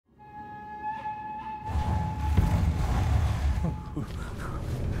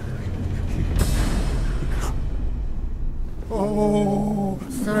Oh,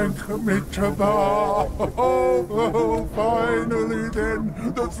 thank Mittaba. Oh, finally then,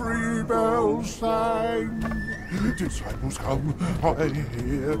 the 3 bells sang. Disciples come, I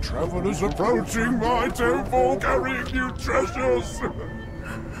hear travelers approaching my temple carrying new treasures.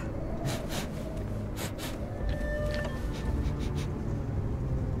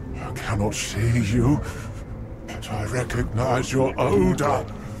 I cannot see you, but I recognize your odor.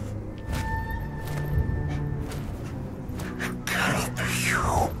 It cannot be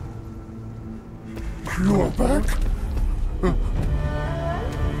you. You're back?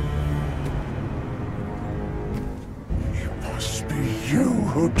 It must be you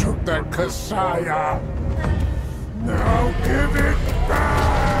who took that Corsair. Now give it back!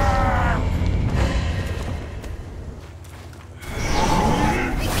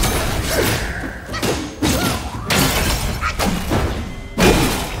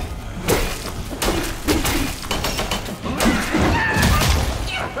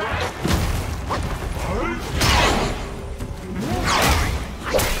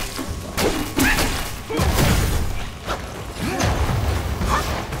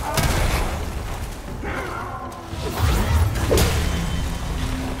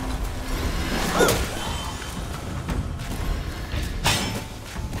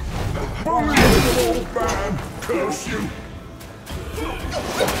 Curse you!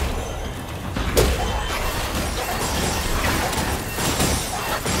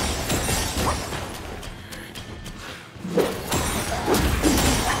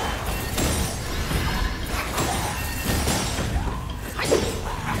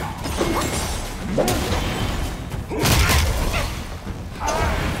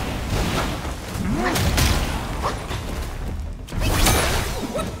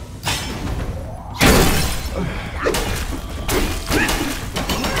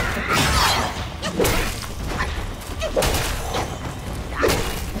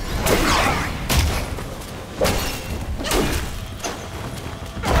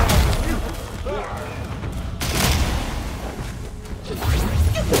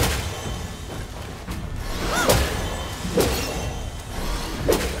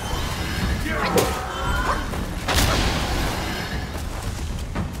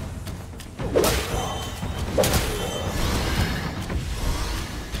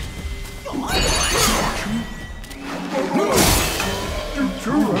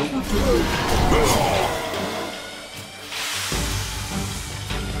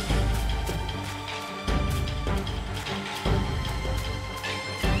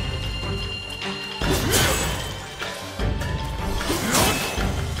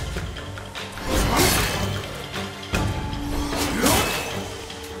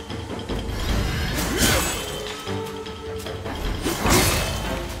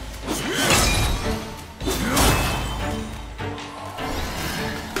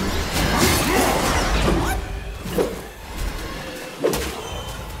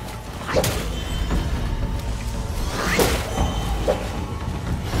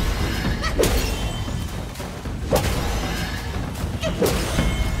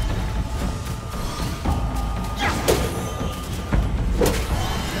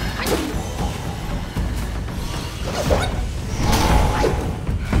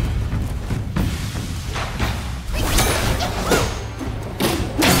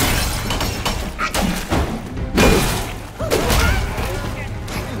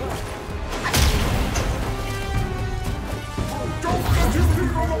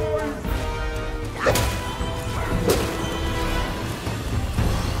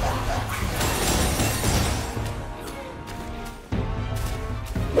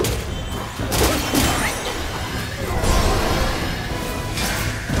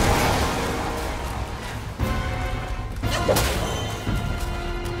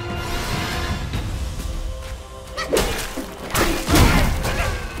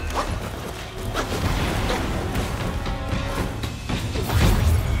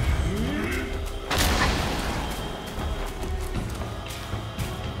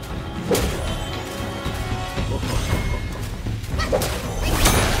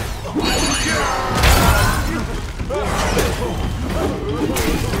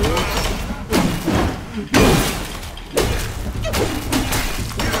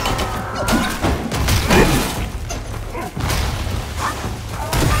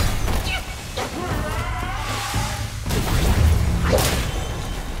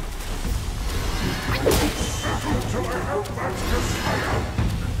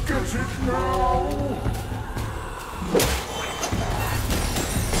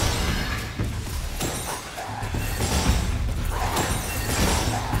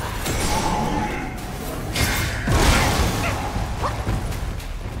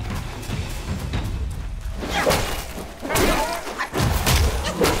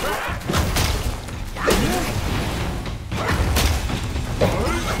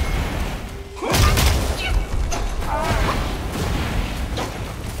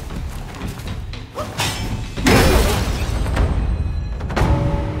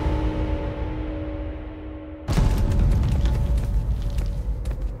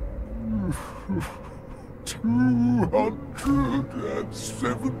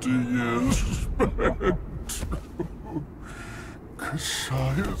 70 years spent.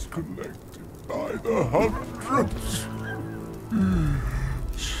 Corsair's collected by the hundreds.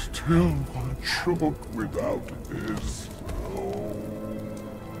 Still one short without his.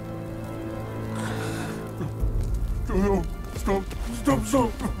 Oh, stop!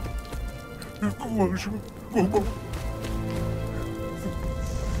 Go.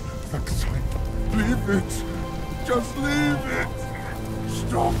 Next time, leave it. Just leave it.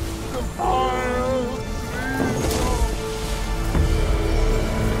 Stop the fire.